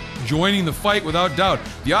Volvo joining the fight without doubt.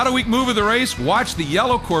 The Auto Week move of the race, watch the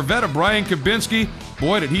yellow Corvette of Brian Kabinski.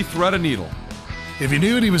 Boy, did he thread a needle. If you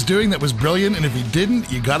knew what he was doing, that was brilliant, and if you didn't,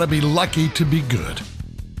 you got to be lucky to be good.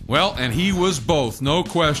 Well, and he was both, no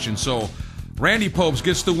question. So Randy Popes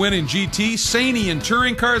gets the win in GT. Saney in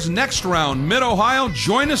touring cars next round, Mid-Ohio.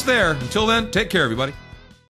 Join us there. Until then, take care, everybody.